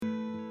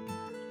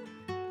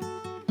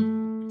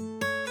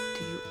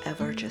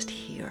ever just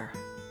hear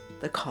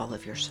the call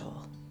of your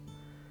soul,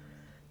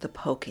 the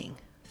poking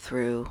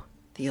through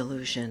the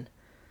illusion,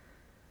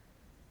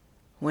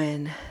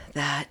 when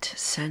that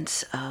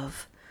sense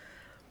of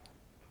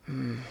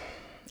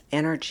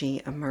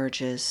energy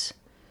emerges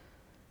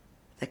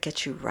that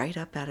gets you right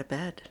up out of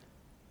bed.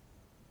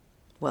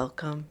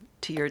 Welcome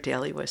to your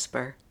Daily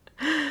Whisper.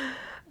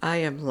 I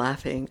am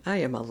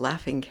a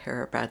laughing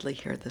Kara Bradley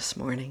here this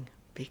morning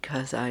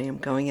because I am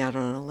going out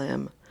on a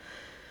limb,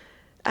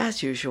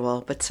 as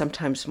usual, but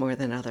sometimes more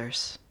than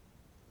others.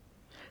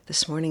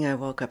 This morning I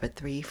woke up at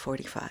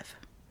 3:45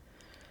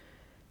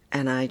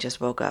 and I just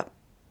woke up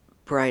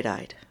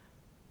bright-eyed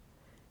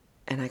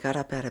and I got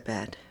up out of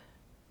bed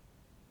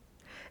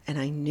and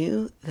I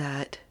knew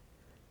that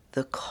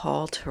the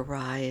call to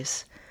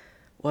rise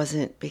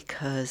wasn't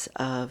because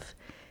of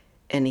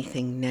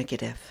anything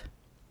negative.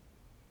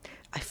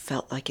 I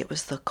felt like it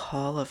was the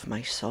call of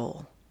my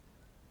soul.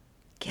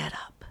 Get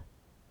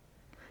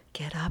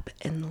up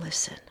and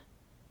listen.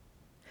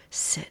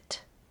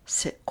 Sit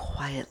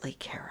quietly,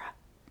 Kara.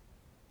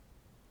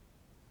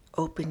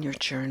 Open your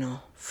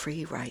journal,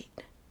 free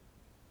write,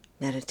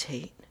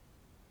 meditate,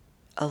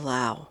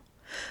 allow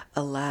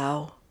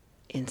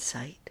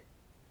insight,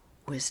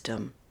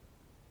 wisdom,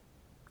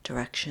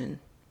 direction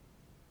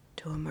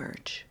to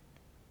emerge.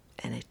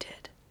 And it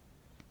did.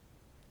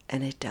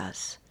 And it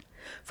does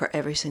for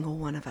every single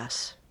one of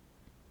us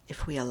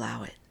if we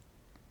allow it.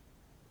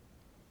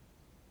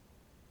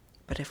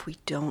 But if we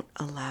don't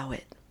allow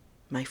it,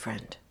 my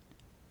friend,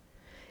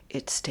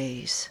 it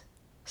stays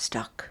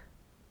stuck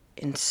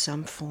in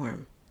some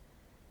form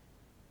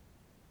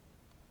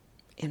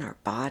in our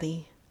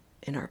body,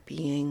 in our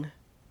being,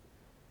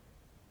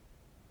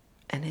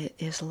 and it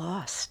is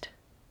lost.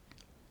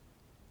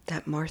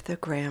 That Martha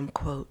Graham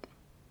quote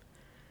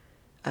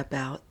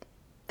about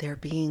there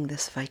being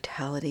this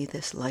vitality,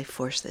 this life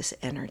force, this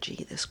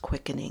energy, this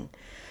quickening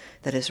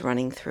that is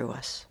running through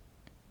us.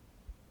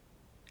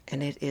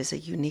 And it is a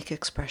unique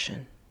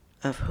expression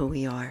of who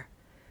we are.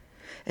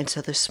 And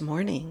so this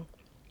morning,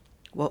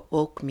 what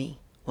woke me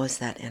was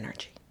that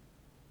energy.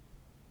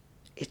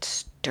 It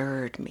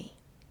stirred me.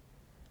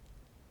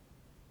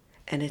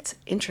 And it's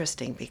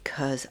interesting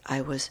because I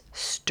was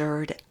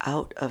stirred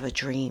out of a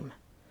dream.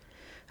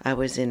 I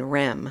was in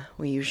REM.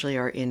 We usually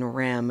are in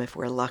REM if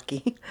we're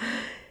lucky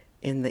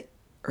in the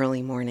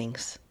early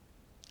mornings,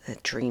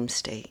 that dream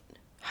state,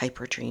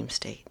 hyper dream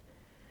state.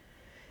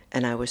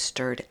 And I was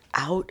stirred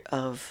out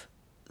of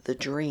the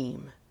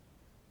dream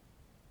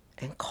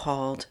and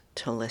called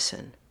to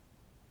listen.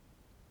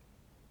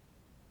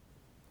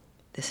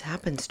 This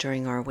happens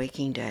during our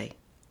waking day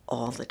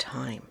all the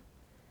time.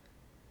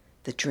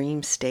 The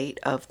dream state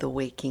of the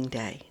waking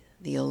day,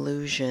 the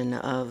illusion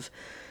of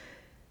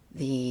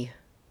the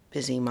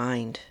busy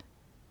mind,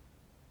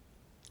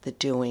 the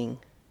doing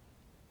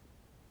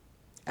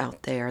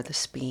out there, the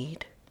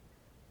speed.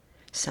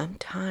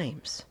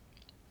 Sometimes,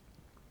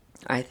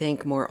 I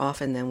think more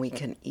often than we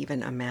can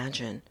even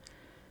imagine,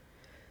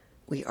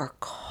 we are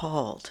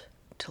called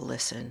to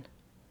listen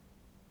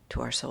to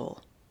our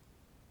soul,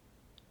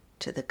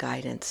 to the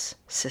guidance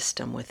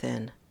system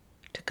within,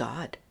 to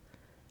God,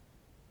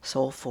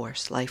 soul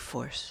force, life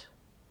force,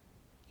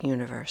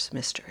 universe,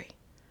 mystery.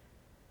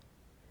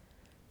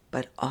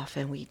 But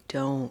often we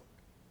don't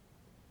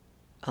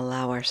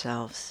allow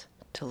ourselves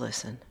to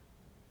listen.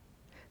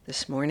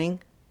 This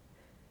morning,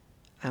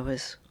 I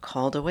was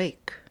called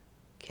awake.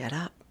 Get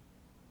up.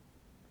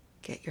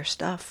 Get your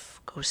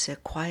stuff. Go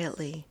sit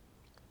quietly.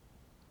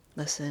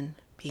 Listen.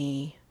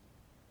 Be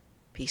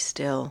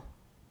still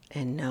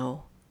and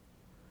know.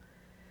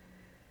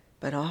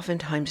 But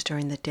oftentimes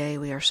during the day,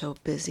 we are so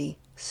busy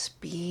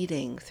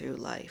speeding through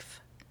life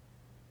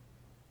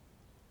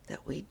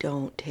that we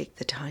don't take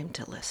the time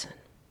to listen.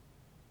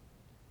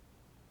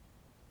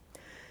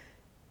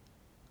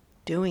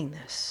 Doing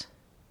this,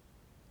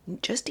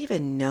 just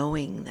even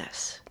knowing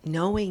this,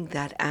 knowing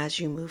that as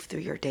you move through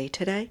your day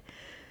today,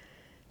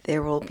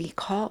 there will be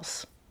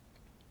calls.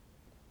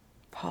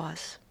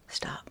 Pause,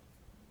 stop,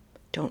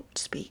 don't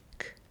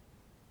speak,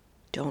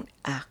 don't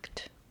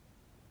act,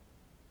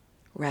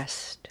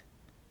 rest,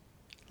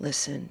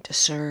 listen,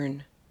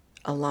 discern,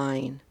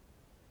 align.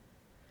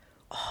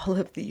 All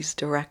of these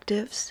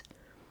directives,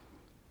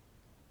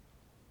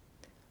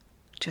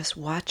 just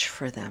watch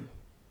for them.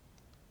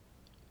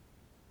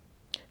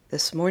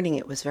 This morning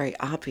it was very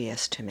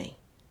obvious to me.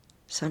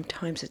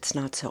 Sometimes it's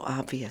not so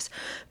obvious,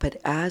 but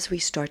as we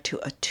start to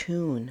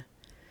attune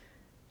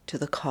to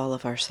the call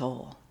of our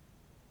soul,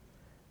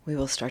 we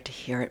will start to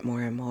hear it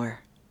more and more.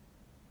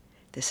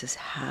 This is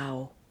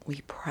how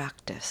we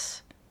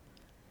practice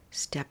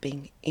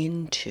stepping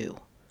into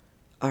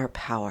our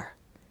power,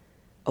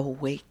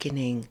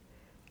 awakening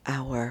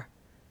our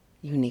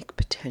unique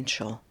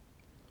potential,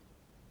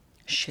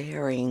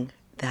 sharing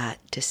that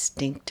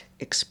distinct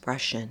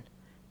expression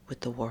with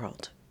the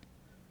world.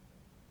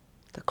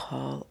 The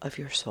call of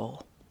your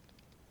soul.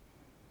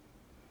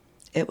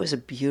 It was a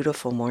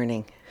beautiful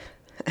morning,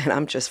 and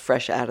I'm just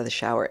fresh out of the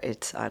shower.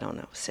 It's,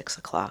 6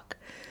 o'clock.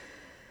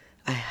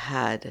 I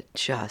had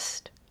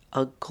just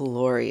a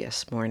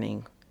glorious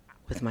morning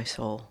with my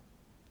soul.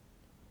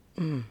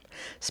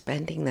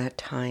 Spending that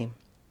time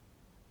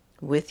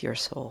with your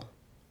soul,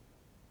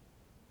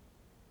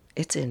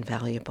 it's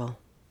invaluable.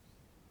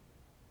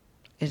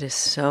 It is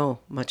so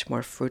much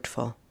more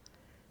fruitful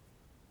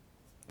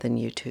than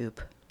YouTube.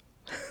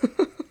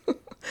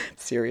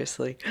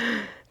 Seriously.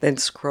 Than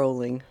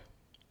scrolling.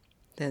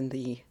 Than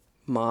the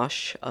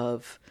mosh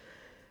of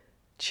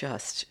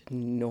just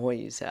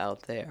noise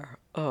out there.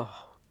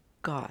 Oh,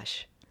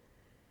 gosh.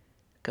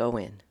 Go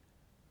in.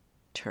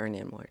 Turn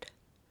inward.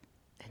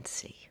 And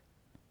see.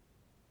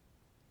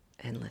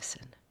 And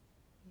listen.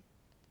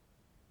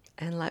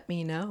 And let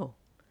me know.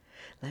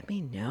 Let me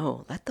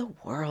know. Let the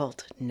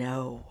world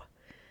know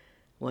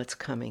what's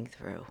coming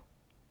through.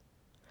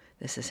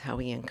 This is how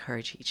we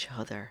encourage each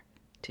other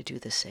to do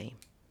the same.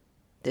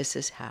 This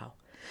is how,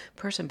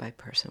 person by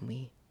person,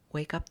 we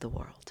wake up the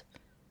world.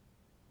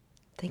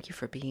 Thank you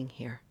for being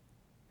here.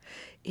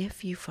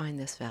 If you find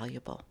this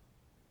valuable,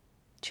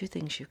 2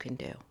 things you can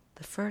do.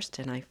 The first,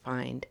 and I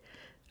find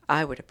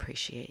I would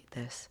appreciate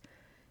this,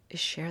 is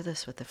share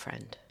this with a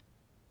friend.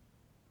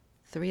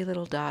 3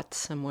 little dots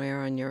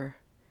somewhere on your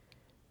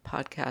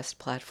podcast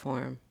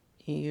platform.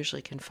 You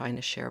usually can find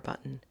a share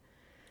button.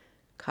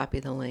 Copy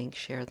the link,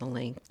 share the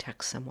link,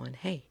 text someone,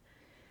 hey,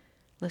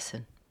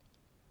 listen.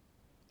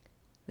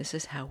 This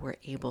is how we're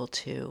able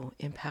to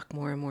impact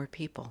more and more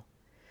people.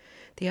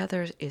 The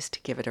other is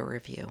to give it a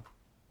review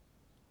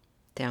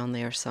down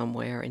there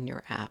somewhere in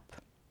your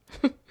app.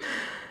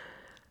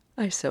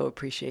 I so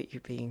appreciate you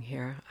being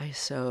here. I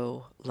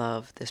so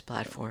love this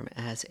platform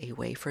as a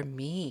way for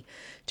me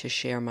to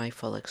share my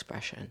full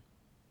expression,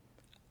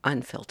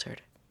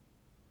 unfiltered.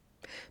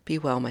 Be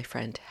well, my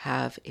friend.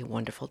 Have a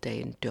wonderful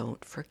day, and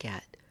don't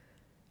forget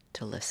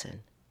to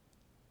listen.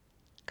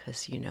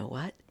 Because you know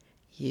what?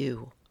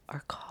 You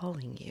are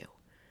calling you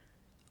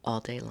all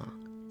day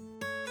long.